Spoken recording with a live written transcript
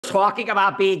talking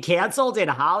about being canceled in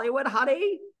Hollywood,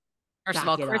 honey. First of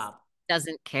all, Back it Chris up.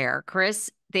 doesn't care.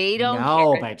 Chris, they don't care.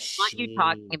 No, They but want you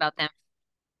talking she. about them.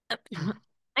 I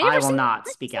I never will said not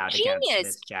Chris speak is a out against genius.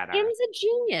 Miss Jenner. Kim's a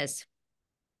genius.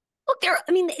 Look,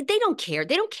 I mean, they don't care.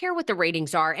 They don't care what the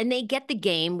ratings are. And they get the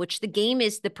game, which the game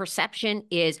is the perception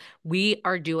is we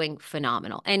are doing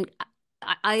phenomenal. And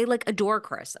I like adore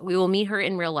Chris. We will meet her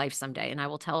in real life someday. And I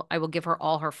will give her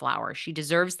all her flowers. She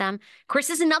deserves them. Chris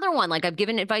is another one. Like I've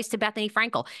given advice to Bethany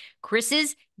Frankel.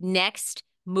 Chris's next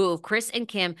move, Chris and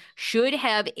Kim should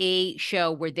have a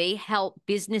show where they help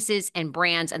businesses and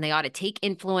brands, and they ought to take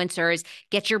influencers,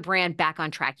 get your brand back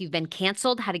on track. You've been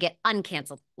canceled, how to get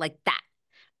uncanceled like that.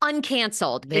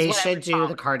 Uncanceled is They what I should would do call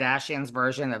the Kardashians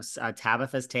version of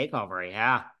Tabitha's takeover.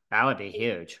 Yeah, that would be it.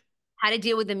 huge. How to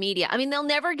deal with the media. I mean, they'll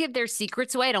never give their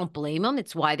secrets away. I don't blame them.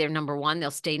 It's why they're number one.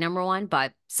 They'll stay number one.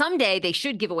 But someday they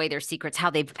should give away their secrets, how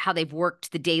they've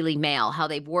worked the Daily Mail, how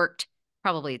they've worked.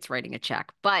 Probably it's writing a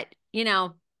check, but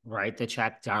Write the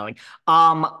check, darling.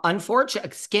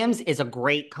 Unfortunately, Skims is a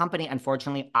great company.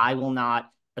 Unfortunately, I will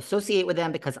not associate with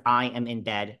them because I am in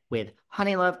bed with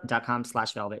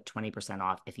honeylove.com/velvet, 20%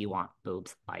 off if you want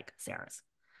boobs like Sarah's.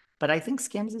 But I think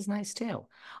Skims is nice too. it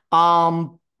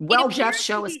Well, appears Jeff's that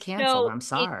show is the canceled. show I'm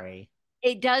sorry.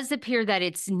 it does appear that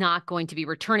it's not going to be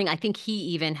returning. I think he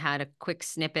even had a quick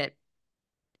snippet.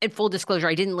 In full disclosure,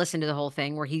 I didn't listen to the whole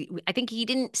thing where I think he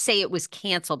didn't say it was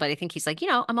canceled, but I think he's like,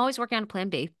 I'm always working on a plan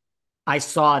B. I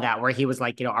saw that where he was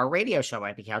like, our radio show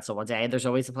might be canceled one day. And there's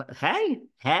always hey.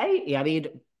 Yeah, I mean,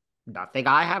 nothing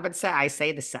I haven't said. I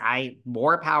say this.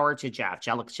 More power to Jeff.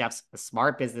 Jeff's a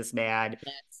smart businessman.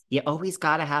 Yes. You always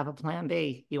got to have a plan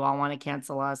B. You all want to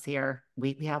cancel us here?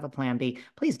 We have a plan B.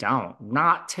 Please don't.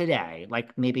 Not today.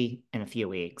 Like maybe in a few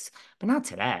weeks, but not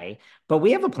today. But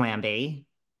we have a plan B.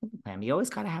 Plan B. You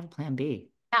always got to have a plan B.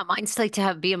 Yeah, mine's like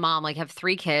to be a mom, like have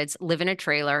three kids, live in a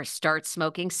trailer, start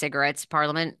smoking cigarettes,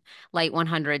 Parliament Light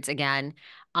 100s again,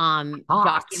 Hot.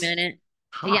 document it.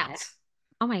 Yeah. Hot.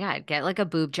 Oh my God, get like a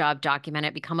boob job, document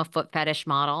it, become a foot fetish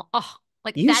model. Oh,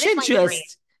 like You that is should my dream.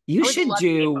 just, you I would should love to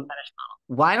be a foot do, fetish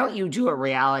model. why don't you do a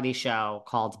reality show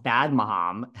called Bad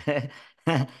Mom?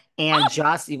 And Oh,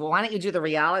 just, why don't you do the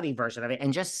reality version of it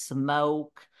and just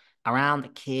smoke around the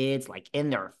kids, like in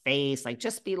their face, like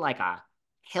just be like a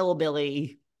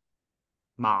hillbilly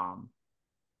mom.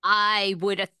 I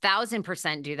would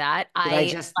 1,000% do that. Did I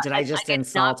just It's not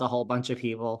insult a whole bunch of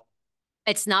people?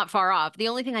 it's not far off. The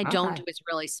only thing I don't Okay. do is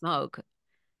really smoke.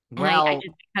 And Well,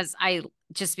 I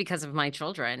just because of my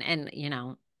children and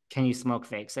can you smoke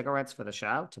fake cigarettes for the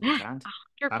show to yeah, pretend?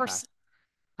 Okay. 100%.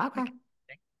 Okay.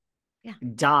 Yeah.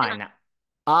 And Done.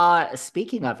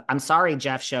 Speaking of, I'm sorry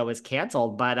Jeff's show is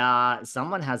canceled, but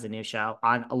someone has a new show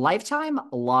on Lifetime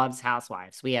loves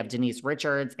Housewives. We have Denise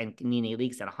Richards and Nene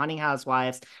Leakes and Honey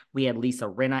Housewives. We had Lisa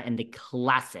Rinna in the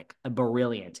classic,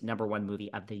 brilliant #1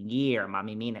 movie of the year,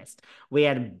 Mommy Meanest. We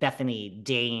had Bethany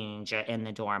Danger in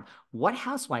the dorm. What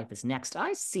housewife is next?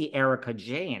 I see Erica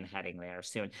Jane heading there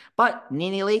soon. But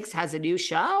Nene Leakes has a new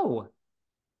show.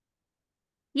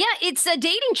 yeah, it's a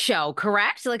dating show,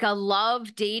 correct? Like a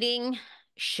love dating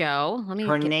show. Let me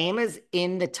Her get name is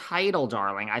in the title,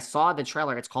 darling. I saw the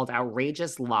trailer. It's called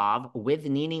Outrageous Love with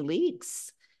Nene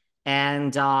Leakes.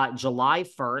 And July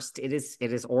 1st, it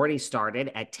is already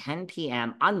started at 10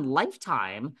 p.m. on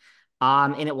Lifetime.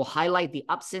 And it will highlight the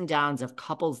ups and downs of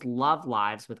couples' love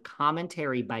lives with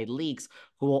commentary by Leakes,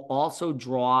 who will also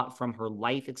draw from her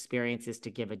life experiences to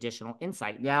give additional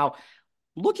insight. Now,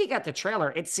 looking at the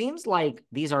trailer, it seems like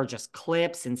these are just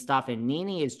clips and stuff. And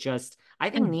I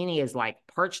think Nene is like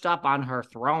perched up on her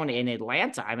throne in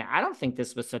Atlanta. I mean, I don't think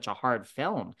this was such a hard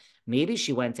film. Maybe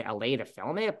she went to LA to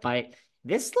film it, but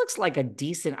this looks like a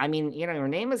decent, I mean, her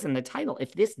name is in the title.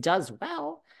 If this does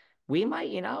well, we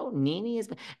might, Nene is,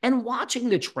 and watching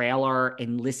the trailer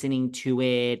and listening to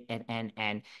it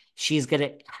and she's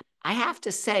gonna, I have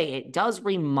to say, it does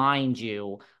remind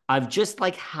you of just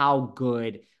like how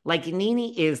good, like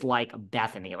Nene is like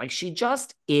Bethany. Like she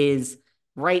just is,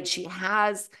 right?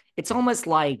 It's almost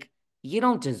like you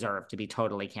don't deserve to be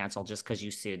totally canceled just because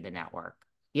you sued the network.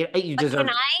 You but can deserve,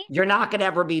 I? you're not going to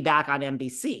ever be back on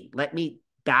NBC. Let me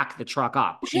back the truck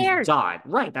up. Who She's cares? done.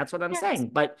 Right. That's what I'm Who cares? saying.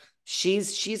 But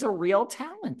she's a real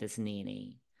talent, this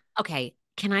Nene. Okay,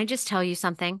 can I just tell you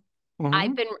something? I've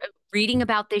Mm-hmm. been reading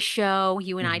about this show,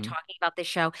 you and I Mm-hmm. talking about this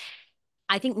show.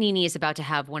 I think Nene is about to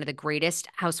have one of the greatest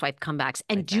housewife comebacks.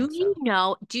 I And think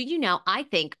so. I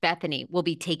think Bethany will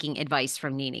be taking advice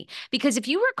from Nene. Because if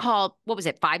you recall, what was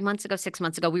it, 5 months ago, 6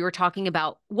 months ago, we were talking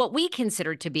about what we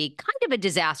considered to be kind of a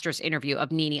disastrous interview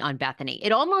of Nene on Bethany.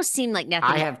 It almost seemed like I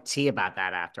nothing. have tea about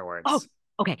that Oh, afterwards.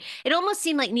 Okay. It almost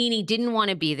seemed like Nene didn't want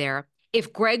to be there.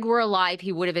 If Greg were alive,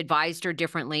 he would have advised her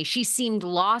differently. She seemed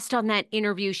lost on that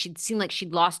interview. She seemed like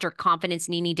she'd lost her confidence.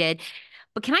 Nene did.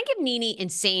 But can I give Nene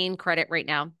insane credit right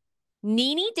now?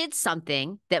 Nene did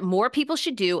something that more people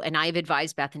should do, and I've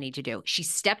advised Bethany to do. She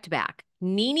stepped back.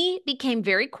 Nene became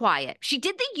very quiet. She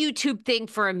did the YouTube thing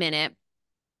for a minute,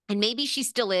 and maybe she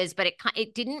still is, but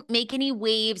it didn't make any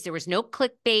waves. There was no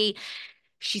clickbait.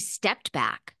 She stepped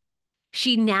back.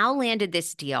 She now landed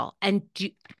this deal. And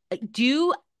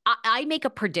I make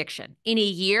a prediction? In a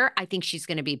year, I think she's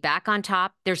going to be back on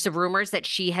top. There's some rumors that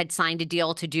she had signed a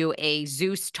deal to do a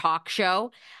Zeus talk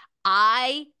show.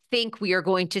 I think we are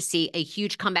going to see a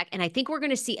huge comeback. And I think we're going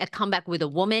to see a comeback with a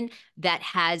woman that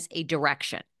has a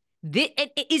direction. Isn't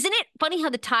it funny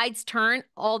how the tides turn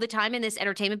all the time in this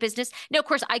entertainment business? Now, of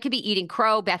course, I could be eating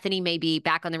crow. Bethany may be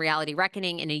back on the reality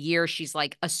reckoning. In a year, she's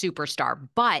like a superstar.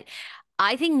 But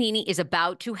I think Nene is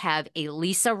about to have a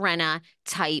Lisa Rinna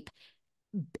type.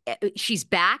 She's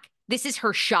back. This is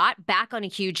her shot back on a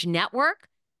huge network.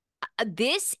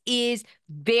 This is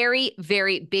very,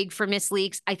 very big for Miss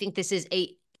Leakes. I think this is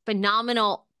a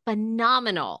phenomenal,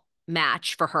 phenomenal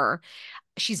match for her.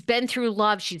 She's been through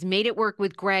love. She's made it work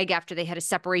with Greg after they had a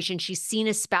separation. She's seen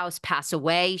his spouse pass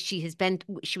away. She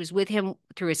was with him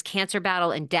through his cancer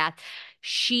battle and death.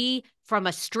 From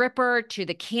a stripper to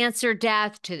the cancer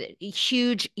death to the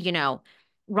huge,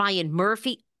 Ryan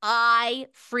Murphy. I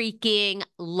freaking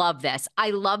love this.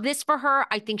 I love this for her.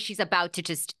 I think she's about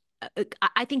to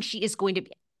I think she is going to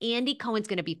be, Andy Cohen's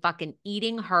going to be fucking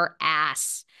eating her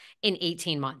ass in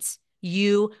 18 months.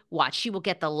 You watch. She will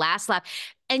get the last laugh.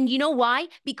 And you know why?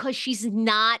 Because she's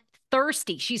not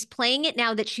thirsty. She's playing it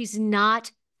now that she's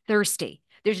not thirsty.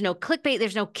 There's no clickbait.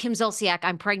 There's no Kim Zolciak.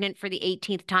 I'm pregnant for the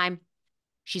 18th time.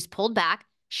 She's pulled back.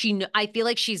 I feel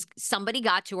like somebody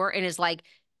got to her and is like,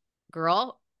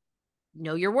 girl,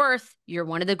 know your worth. You're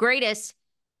one of the greatest.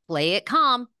 Play it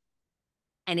calm.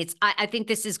 And I think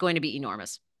this is going to be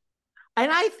enormous.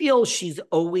 And I feel she's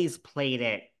always played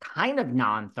it kind of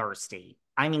non-thirsty.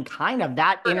 I mean, kind of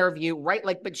that interview, right?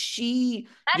 Like, but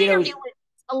that interview was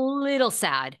a little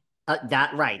sad.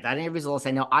 That interview's a little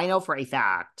sad. No, I know for a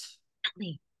fact. Tell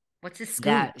me, what's the scoop?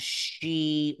 That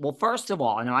well, first of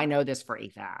all, I know this for a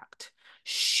fact.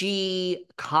 She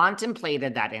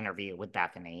contemplated that interview with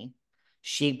Bethany.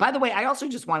 By the way, I also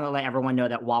just want to let everyone know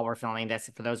that while we're filming this,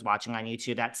 for those watching on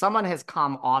YouTube, that someone has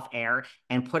come off air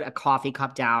and put a coffee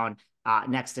cup down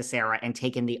next to Sarah and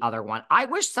taken the other one. I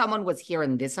wish someone was here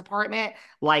in this apartment,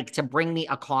 like to bring me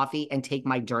a coffee and take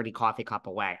my dirty coffee cup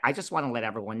away. I just want to let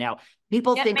everyone know.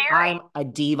 People think I'm a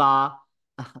diva.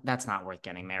 That's not worth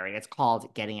getting married. It's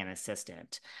called getting an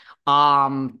assistant.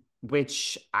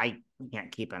 Which I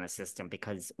can't keep an assistant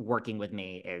because working with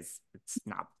me it's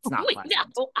not pleasant.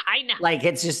 I know. Like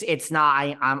it's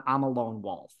not. I'm a lone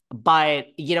wolf. But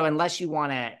unless you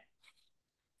want to,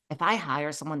 if I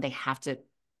hire someone, they have to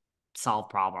solve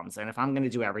problems. And if I'm going to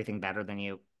do everything better than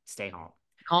you, stay home.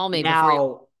 Call me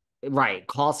now. Right,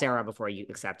 call Sarah before you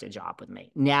accept a job with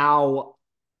me. Now,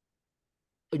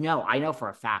 no, I know for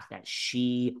a fact that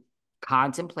she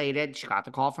got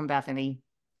the call from Bethany.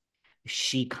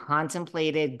 She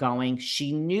contemplated going.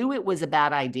 She knew it was a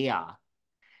bad idea.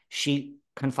 She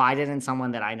confided in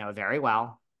someone that I know very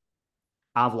well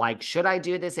of like, should I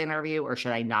do this interview or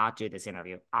should I not do this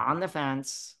interview? On the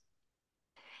fence.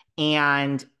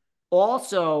 And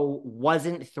also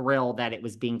wasn't thrilled that it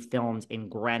was being filmed in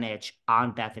Greenwich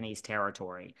on Bethany's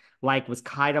territory. Like, was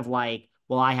kind of like,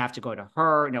 well, I have to go to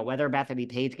her. Whether Bethany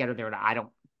paid to get her there, I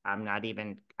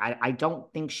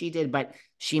don't think she did, but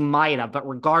she might have. But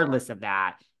regardless of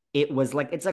that, it was like, it's like